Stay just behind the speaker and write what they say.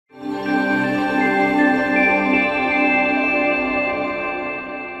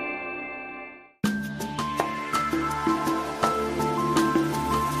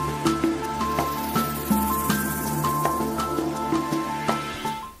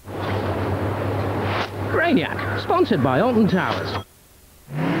Brainac, sponsored by Alton Towers.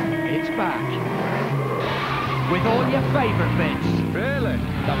 It's back. With all your favourite bits. Really?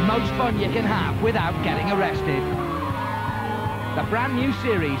 The most fun you can have without getting arrested. The brand new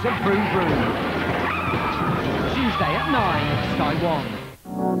series of Vroom Vroom. Tuesday at 9, Sky1.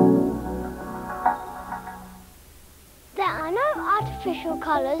 There are no artificial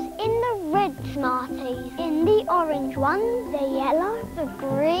colours in the red Smarties. In the orange ones, the yellow, the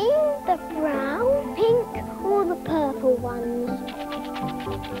green, the brown, pink or the purple ones.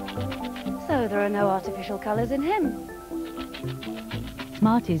 So there are no artificial colours in him.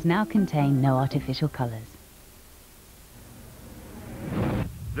 Smarties now contain no artificial colours.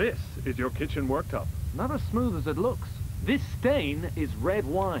 This is your kitchen worktop. Not as smooth as it looks. This stain is red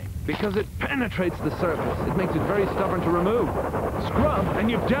wine because it penetrates the surface. It makes it very stubborn to remove. Scrub and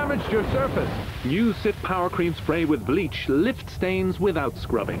you've damaged your surface. New Cif Power Cream Spray with bleach lifts stains without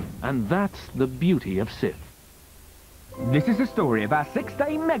scrubbing. And that's the beauty of Cif. This is the story of our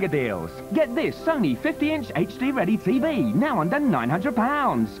 6-day mega deals. Get this Sony 50-inch HD ready TV, now under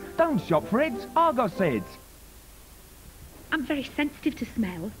 £900. Don't shop for it, Argos said. I'm very sensitive to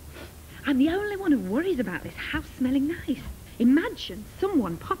smell. I'm the only one who worries about this house smelling nice. Imagine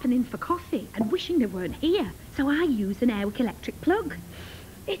someone popping in for coffee and wishing they weren't here. So I use an Wick electric plug.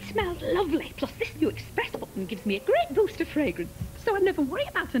 It smells lovely, plus this new express button gives me a great boost of fragrance, so I never worry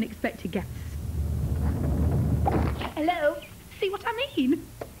about unexpected guests. Hello? See what I mean?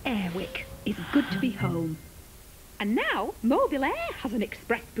 Wick is good to be home. And now, Mobile Air has an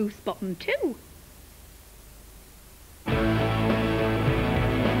express boost button too.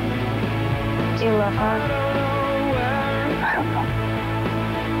 Do you love her? I don't know.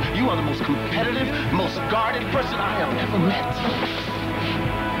 You are the most competitive, most guarded person I have ever met.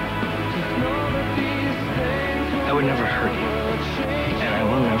 I would never hurt you, and I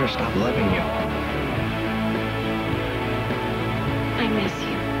will never stop loving you. I miss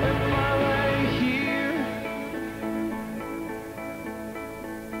you.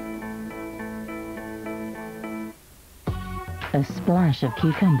 A splash of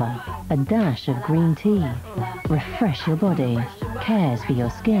cucumber, a dash of green tea. Refresh your body, cares for your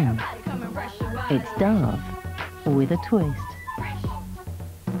skin. It's Dove, with a twist.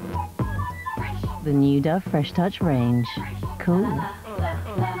 The new Dove Fresh Touch range. Cool.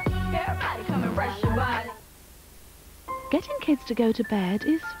 Getting kids to go to bed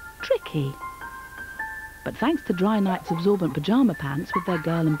is tricky. But thanks to Dry Nites absorbent pyjama pants with their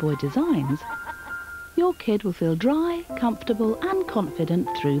girl and boy designs, your kid will feel dry, comfortable and confident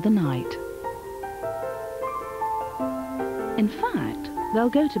through the night. In fact, they'll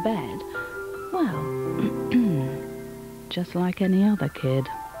go to bed, well, just like any other kid.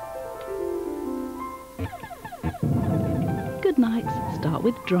 Good nights start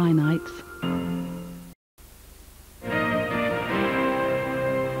with Dry Nites.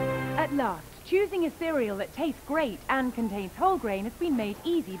 At last, choosing a cereal that tastes great and contains whole grain has been made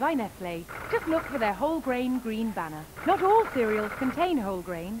easy by Nestlé. Just look for their whole grain green banner. Not all cereals contain whole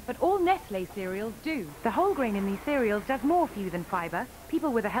grain, but all Nestlé cereals do. The whole grain in these cereals does more for you than fibre.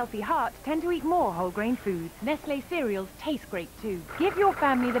 People with a healthy heart tend to eat more whole grain foods. Nestlé cereals taste great too. Give your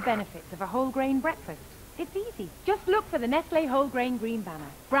family the benefits of a whole grain breakfast. It's easy. Just look for the Nestlé whole grain green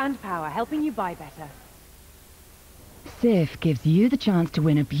banner. Brand power, helping you buy better. Cif gives you the chance to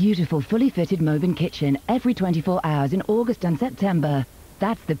win a beautiful, fully fitted Moben kitchen every 24 hours in August and September.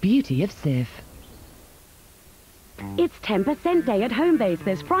 That's the beauty of Cif. It's 10% day at Homebase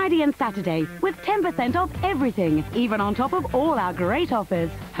this Friday and Saturday, with 10% off everything, even on top of all our great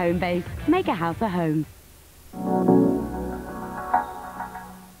offers. Homebase, make a house a home.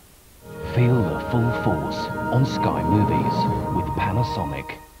 Feel the full force on Sky Movies with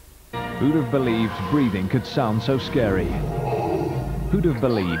Panasonic. Who'd have believed breathing could sound so scary? Who'd have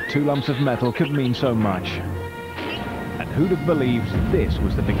believed 2 lumps of metal could mean so much? And who'd have believed this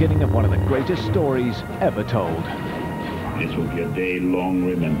was the beginning of one of the greatest stories ever told? This will be a day long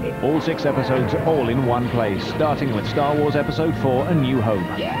remembered. All 6 episodes all in one place, starting with Star Wars Episode 4, A New Hope.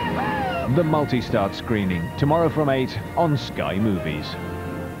 The multi-start screening, tomorrow from 8 on Sky Movies.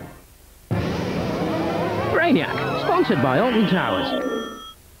 Brainac, sponsored by Alton Towers.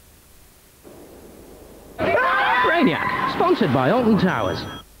 Brainac, sponsored by Alton Towers.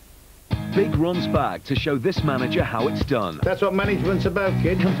 Big Ron's back to show this manager how it's done. That's what management's about,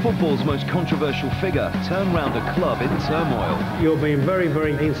 kid. Can football's most controversial figure turn round a club in turmoil? You're being very,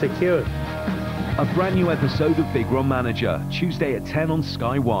 very insecure. A brand new episode of Big Ron Manager, Tuesday at 10 on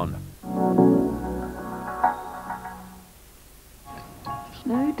Sky 1.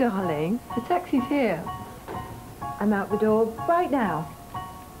 No, darling. The taxi's here. I'm out the door right now.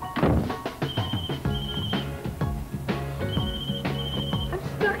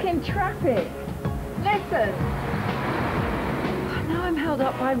 stuck in traffic. Listen. Now I'm held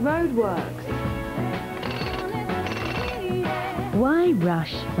up by roadworks. Why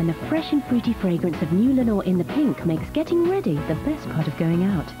rush when the fresh and fruity fragrance of New Lenore in the Pink makes getting ready the best part of going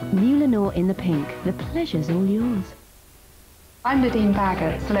out? New Lenore in the Pink. The pleasure's all yours. I'm Nadine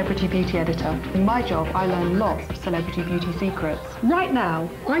Baggett, Celebrity Beauty Editor. In my job, I learn lots of celebrity beauty secrets. Right now,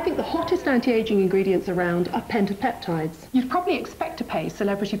 I think the hottest anti-aging ingredients around are pentapeptides. You'd probably expect to pay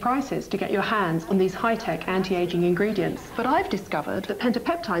celebrity prices to get your hands on these high-tech anti-aging ingredients. But I've discovered that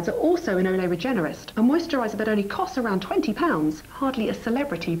pentapeptides are also in Olay Regenerist, a moisturiser that only costs around £20, hardly a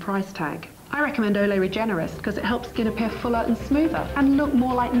celebrity price tag. I recommend Olay Regenerist because it helps skin appear fuller and smoother and look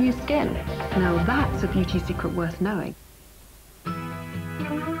more like new skin. Now that's a beauty secret worth knowing.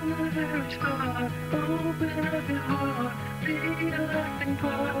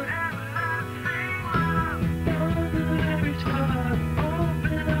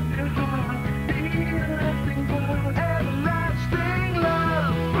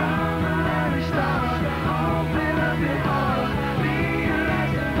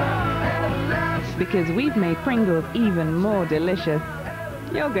 Because we've made Pringles even more delicious.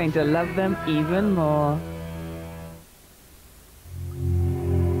 You're going to love them even more.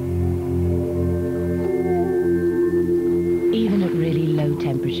 Even at really low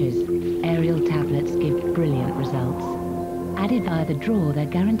temperatures, Ariel tablets give brilliant results. Added via the drawer, they're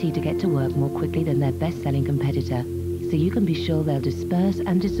guaranteed to get to work more quickly than their best-selling competitor, so you can be sure they'll disperse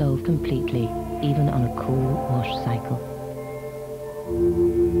and dissolve completely, even on a cool wash cycle.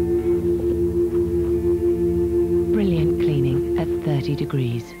 Brilliant cleaning at 30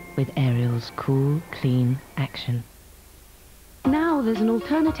 degrees with Ariel's cool, clean action. Now there's an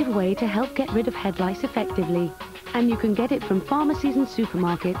alternative way to help get rid of head lice effectively, and you can get it from pharmacies and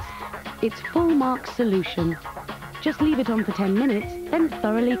supermarkets. It's Full Marks Solution. Just leave it on for 10 minutes, then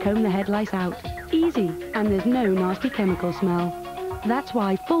thoroughly comb the head lice out. Easy, and there's no nasty chemical smell. That's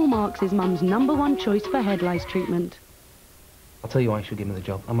why Full Marks is Mum's #1 choice for head lice treatment. I'll tell you why you should give me the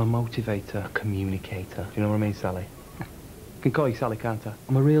job. I'm a motivator, a communicator. Do you know what I mean, Sally? I can call you Sally, can't I?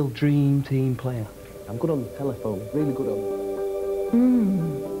 I'm a real dream team player. I'm good on the telephone, really good on it.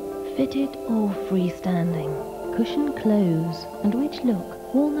 Fitted or freestanding? Cushion clothes. And which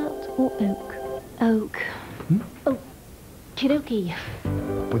look? Walnut or oak? Oak. Oh, Kidoki.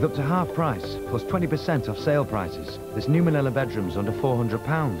 With up to half price, plus 20% off sale prices. This new Manila bedroom's under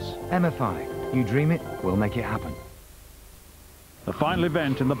 £400. MFI. You dream it, we'll make it happen. The final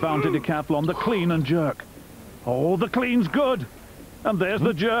event in the Bounty Decathlon, the clean and jerk. Oh, the clean's good. And there's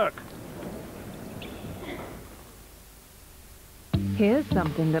the jerk. Here's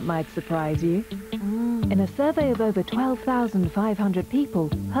something that might surprise you. In a survey of over 12,500 people,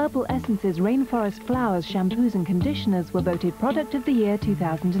 Herbal Essence's Rainforest Flowers shampoos and conditioners were voted Product of the Year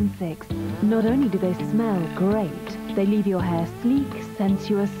 2006. Not only do they smell great, they leave your hair sleek,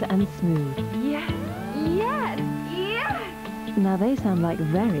 sensuous and smooth. Yes! Yes! Yes! Now they sound like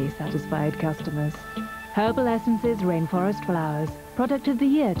very satisfied customers. Herbal Essence's Rainforest Flowers, Product of the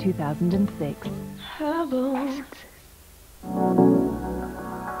Year 2006. Herbal.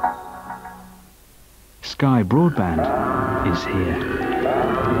 Sky Broadband is here.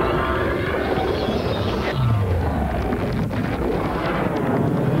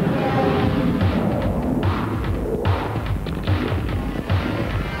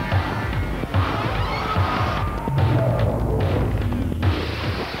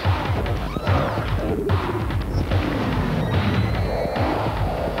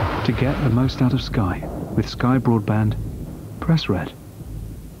 To get the most out of Sky with Sky Broadband, press red.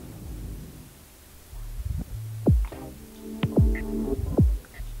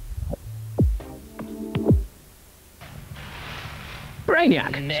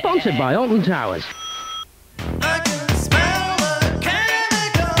 Brainac, sponsored by Alton Towers.